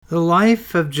The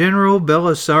life of General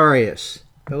Belisarius.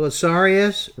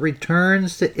 Belisarius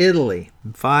returns to Italy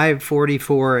in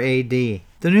 544 A.D.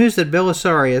 The news that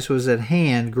Belisarius was at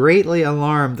hand greatly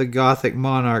alarmed the Gothic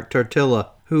monarch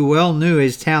Totila, who well knew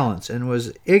his talents and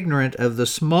was ignorant of the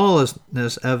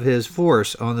smallness of his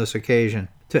force on this occasion.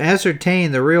 To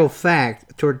ascertain the real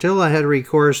fact, Totila had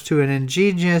recourse to an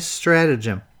ingenious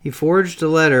stratagem. He forged a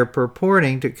letter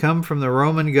purporting to come from the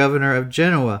Roman governor of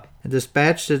Genoa and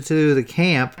dispatched it to the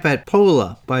camp at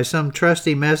Pola by some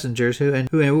trusty messengers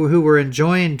who were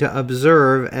enjoined to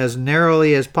observe as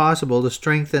narrowly as possible the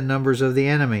strength and numbers of the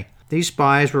enemy. These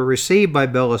spies were received by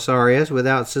Belisarius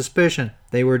without suspicion.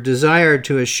 They were desired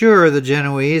to assure the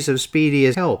Genoese of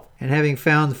speedy help, and having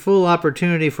found full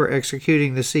opportunity for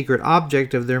executing the secret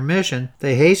object of their mission,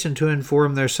 they hastened to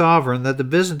inform their sovereign that the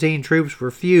Byzantine troops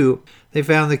were few. They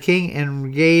found the king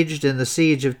engaged in the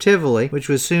siege of Tivoli, which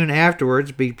was soon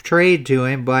afterwards betrayed to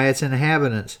him by its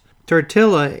inhabitants.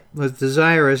 Totila was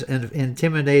desirous of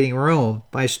intimidating Rome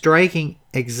by striking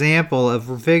example of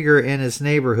vigor in its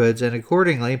neighborhoods, and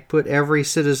accordingly put every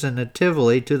citizen of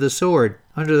Tivoli to the sword.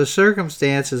 Under the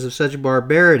circumstances of such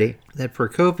barbarity that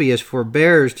Procopius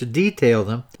forbears to detail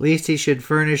them, lest he should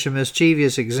furnish a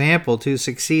mischievous example to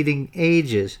succeeding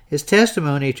ages. His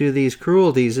testimony to these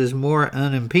cruelties is more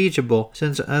unimpeachable,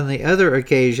 since on the other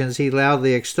occasions he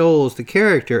loudly extols the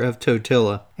character of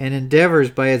Totila, and endeavors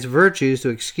by its virtues to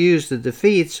excuse the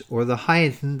defeats or to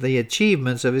heighten the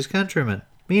achievements of his countrymen.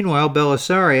 Meanwhile,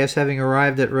 Belisarius, having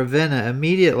arrived at Ravenna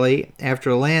immediately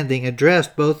after landing,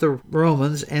 addressed both the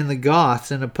Romans and the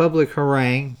Goths in a public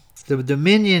harangue. The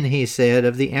dominion, he said,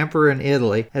 of the emperor in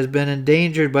Italy has been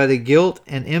endangered by the guilt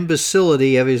and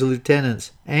imbecility of his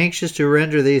lieutenants. Anxious to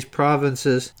render these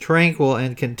provinces tranquil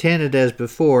and contented as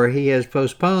before, he has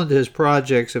postponed his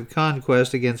projects of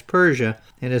conquest against Persia,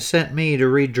 and has sent me to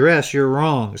redress your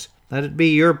wrongs. Let it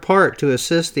be your part to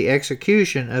assist the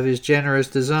execution of his generous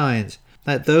designs.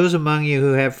 Let those among you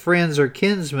who have friends or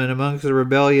kinsmen amongst the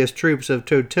rebellious troops of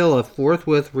Totila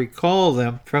forthwith recall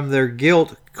them from their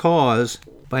guilt cause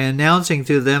by announcing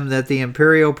to them that the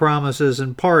imperial promises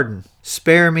and pardon.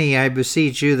 Spare me, I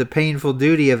beseech you, the painful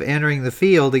duty of entering the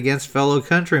field against fellow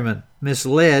countrymen,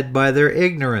 misled by their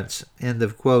ignorance." End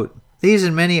of quote. These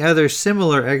and many other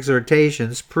similar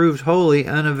exhortations proved wholly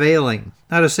unavailing.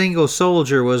 Not a single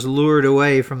soldier was lured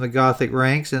away from the Gothic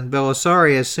ranks, and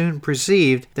Belisarius soon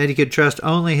perceived that he could trust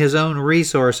only his own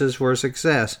resources for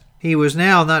success. He was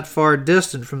now not far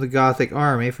distant from the Gothic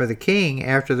army, for the king,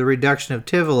 after the reduction of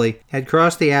Tivoli, had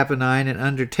crossed the Apennine and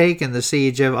undertaken the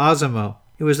siege of Osimo.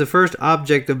 It was the first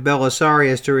object of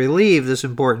Belisarius to relieve this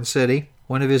important city.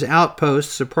 One of his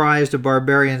outposts surprised a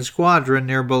barbarian squadron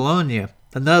near Bologna.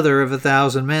 Another of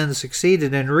 1,000 men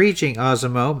succeeded in reaching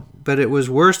Osimo, but it was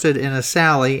worsted in a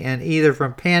sally, and either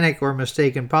from panic or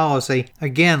mistaken policy,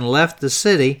 again left the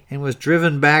city and was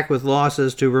driven back with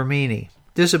losses to Rimini.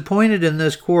 Disappointed in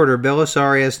this quarter,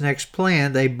 Belisarius next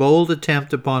planned a bold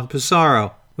attempt upon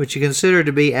Pesaro, which he considered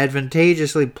to be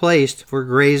advantageously placed for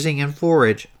grazing and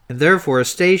forage, and therefore a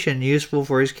station useful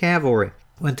for his cavalry.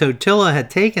 When Totila had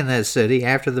taken that city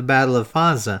after the Battle of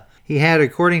Fazza, he had,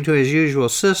 according to his usual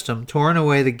system, torn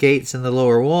away the gates and the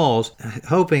lower walls,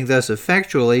 hoping thus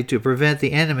effectually to prevent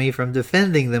the enemy from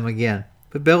defending them again.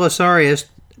 But Belisarius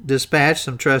dispatched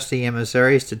some trusty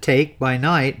emissaries to take, by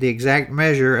night, the exact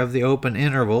measure of the open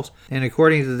intervals, and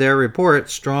according to their report,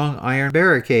 strong iron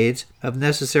barricades of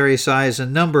necessary size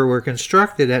and number were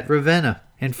constructed at Ravenna,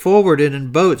 and forwarded in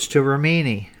boats to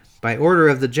Rimini. By order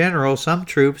of the general, some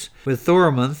troops, with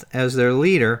Thormund as their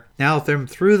leader, now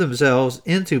threw themselves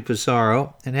into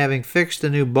Pesaro, and having fixed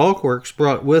the new bulwarks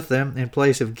brought with them in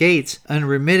place of gates,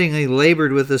 unremittingly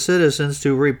labored with the citizens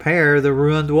to repair the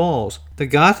ruined walls. The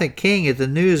Gothic king, at the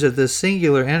news of this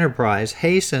singular enterprise,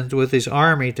 hastened with his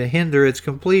army to hinder its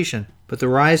completion, but the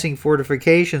rising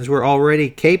fortifications were already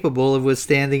capable of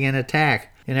withstanding an attack,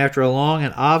 and after a long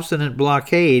and obstinate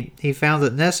blockade, he found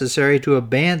it necessary to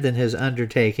abandon his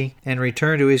undertaking and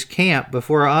return to his camp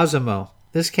before Osimo.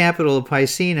 This capital of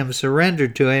Picenum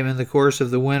surrendered to him in the course of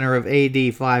the winter of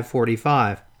A.D.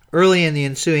 545. Early in the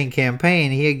ensuing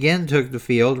campaign, he again took the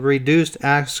field, reduced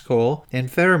Ascol and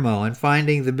Fermo, and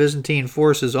finding the Byzantine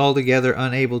forces altogether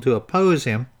unable to oppose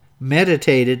him,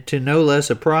 meditated to no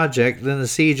less a project than the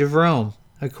siege of Rome.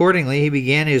 Accordingly, he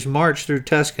began his march through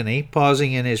Tuscany,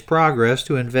 pausing in his progress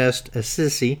to invest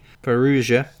Assisi,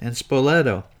 Perugia, and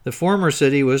Spoleto. The former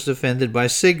city was defended by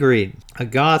Sigrid, a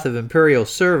Goth of imperial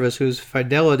service whose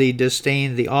fidelity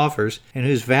disdained the offers, and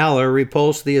whose valor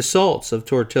repulsed the assaults of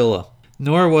Totila.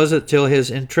 Nor was it till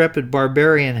his intrepid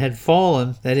barbarian had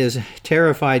fallen that his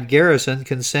terrified garrison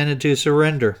consented to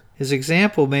surrender. His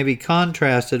example may be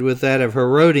contrasted with that of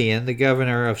Herodian, the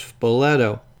governor of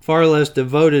Spoleto, far less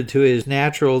devoted to his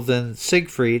natural than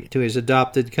Siegfried to his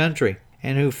adopted country,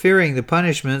 and who, fearing the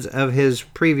punishments of his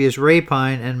previous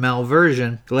rapine and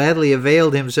malversion, gladly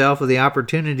availed himself of the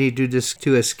opportunity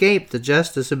to escape the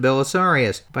justice of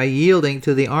Belisarius by yielding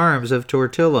to the arms of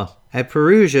Tortilla. At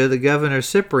Perugia, the governor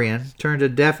Cyprian turned a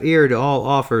deaf ear to all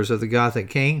offers of the Gothic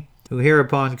king, who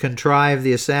hereupon contrived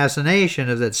the assassination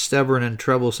of that stubborn and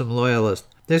troublesome loyalist.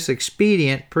 This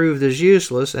expedient proved as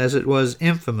useless as it was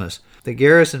infamous. The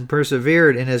garrison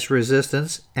persevered in its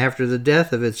resistance after the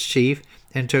death of its chief,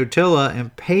 and Totila,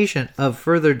 impatient of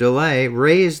further delay,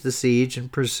 raised the siege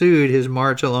and pursued his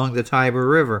march along the Tiber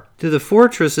River. To the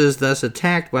fortresses thus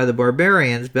attacked by the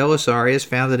barbarians, Belisarius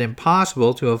found it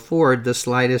impossible to afford the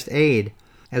slightest aid.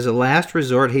 As a last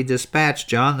resort, he dispatched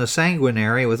John the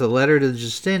Sanguinary with a letter to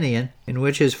Justinian, in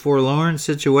which his forlorn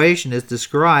situation is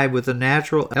described with the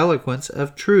natural eloquence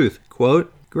of truth.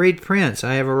 Quote, "Great Prince,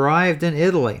 I have arrived in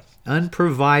Italy,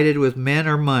 unprovided with men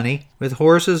or money, with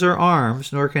horses or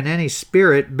arms, nor can any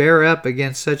spirit bear up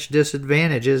against such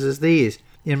disadvantages as these.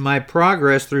 In my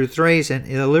progress through Thrace and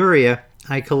Illyria,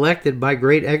 I collected by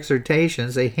great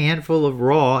exertions a handful of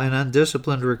raw and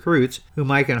undisciplined recruits,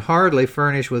 whom I can hardly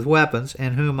furnish with weapons,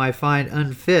 and whom I find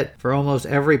unfit for almost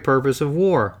every purpose of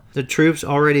war. The troops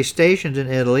already stationed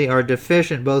in Italy are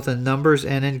deficient both in numbers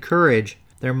and in courage.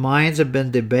 Their minds have been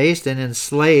debased and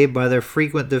enslaved by their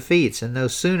frequent defeats, and no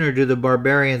sooner do the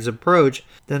barbarians approach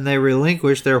than they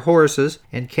relinquish their horses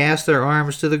and cast their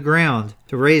arms to the ground.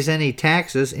 To raise any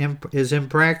taxes is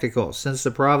impractical, since the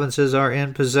provinces are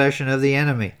in possession of the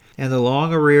enemy, and the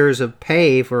long arrears of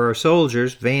pay for our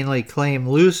soldiers vainly claim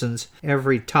loosens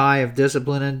every tie of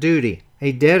discipline and duty.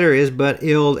 A debtor is but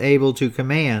ill able to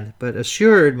command, but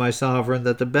assured, my sovereign,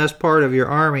 that the best part of your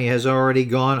army has already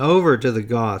gone over to the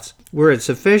Goths. Were it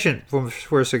sufficient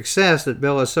for success that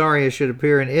Belisarius should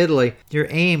appear in Italy, your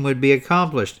aim would be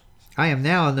accomplished. I am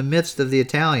now in the midst of the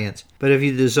Italians, but if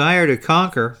you desire to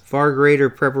conquer, far greater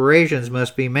preparations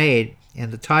must be made,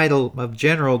 and the title of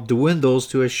general dwindles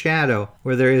to a shadow,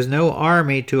 where there is no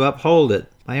army to uphold it.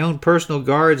 My own personal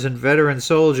guards and veteran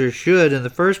soldiers should, in the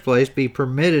first place, be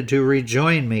permitted to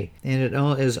rejoin me, and it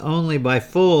is only by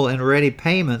full and ready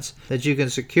payments that you can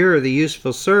secure the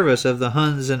useful service of the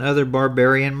Huns and other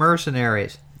barbarian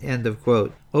mercenaries." End of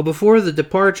quote. Well, before the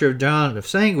departure of John of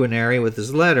Sanguinary with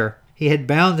his letter, he had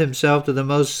bound himself to the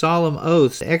most solemn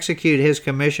oaths to execute his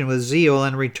commission with zeal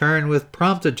and return with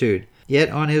promptitude. Yet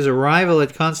on his arrival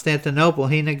at Constantinople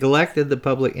he neglected the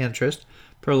public interest,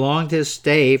 prolonged his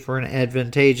stay for an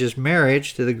advantageous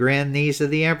marriage to the grandniece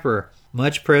of the emperor.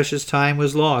 Much precious time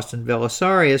was lost, and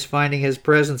Belisarius, finding his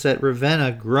presence at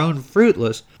Ravenna grown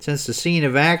fruitless, since the scene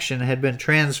of action had been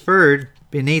transferred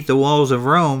beneath the walls of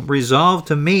Rome, resolved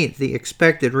to meet the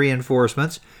expected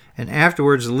reinforcements and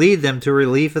afterwards lead them to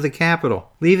relief of the capital.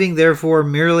 Leaving therefore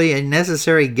merely a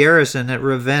necessary garrison at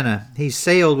Ravenna, he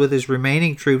sailed with his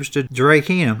remaining troops to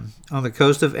Dracanum on the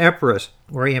coast of Epirus,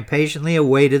 where he impatiently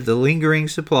awaited the lingering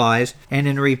supplies, and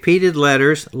in repeated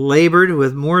letters labored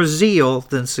with more zeal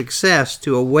than success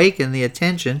to awaken the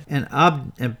attention and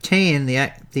obtain the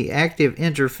active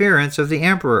interference of the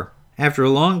emperor. After a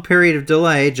long period of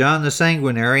delay, John the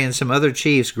Sanguinary and some other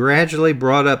chiefs gradually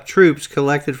brought up troops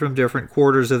collected from different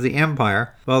quarters of the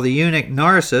empire, while the eunuch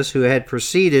Narses, who had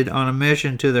proceeded on a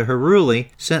mission to the Heruli,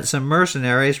 sent some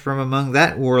mercenaries from among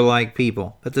that warlike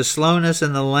people. But the slowness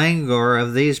and the languor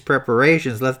of these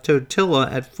preparations left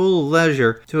Totila at full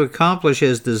leisure to accomplish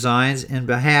his designs in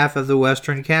behalf of the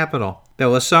western capital.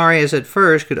 Belisarius at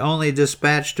first could only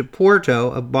dispatch to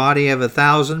Porto a body of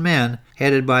 1,000 men,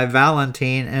 headed by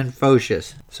Valentine and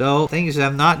Phocius. So things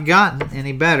have not gotten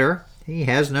any better. He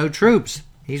has no troops.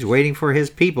 He's waiting for his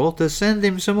people to send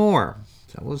him some more.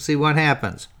 So we'll see what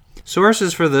happens.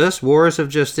 Sources for this: Wars of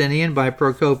Justinian by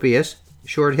Procopius,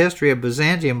 Short History of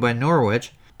Byzantium by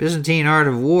Norwich, Byzantine Art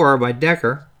of War by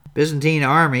Decker, Byzantine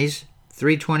Armies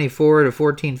 324 to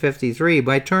 1453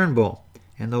 by Turnbull,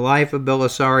 and The Life of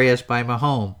Belisarius by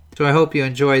Mahome. So I hope you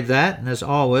enjoyed that, and as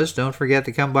always, don't forget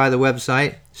to come by the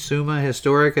website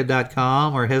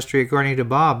summahistorica.com or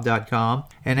historyacordingtobob.com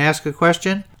and ask a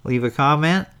question, leave a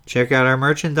comment, check out our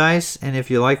merchandise, and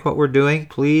if you like what we're doing,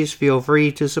 please feel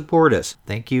free to support us.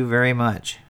 Thank you very much.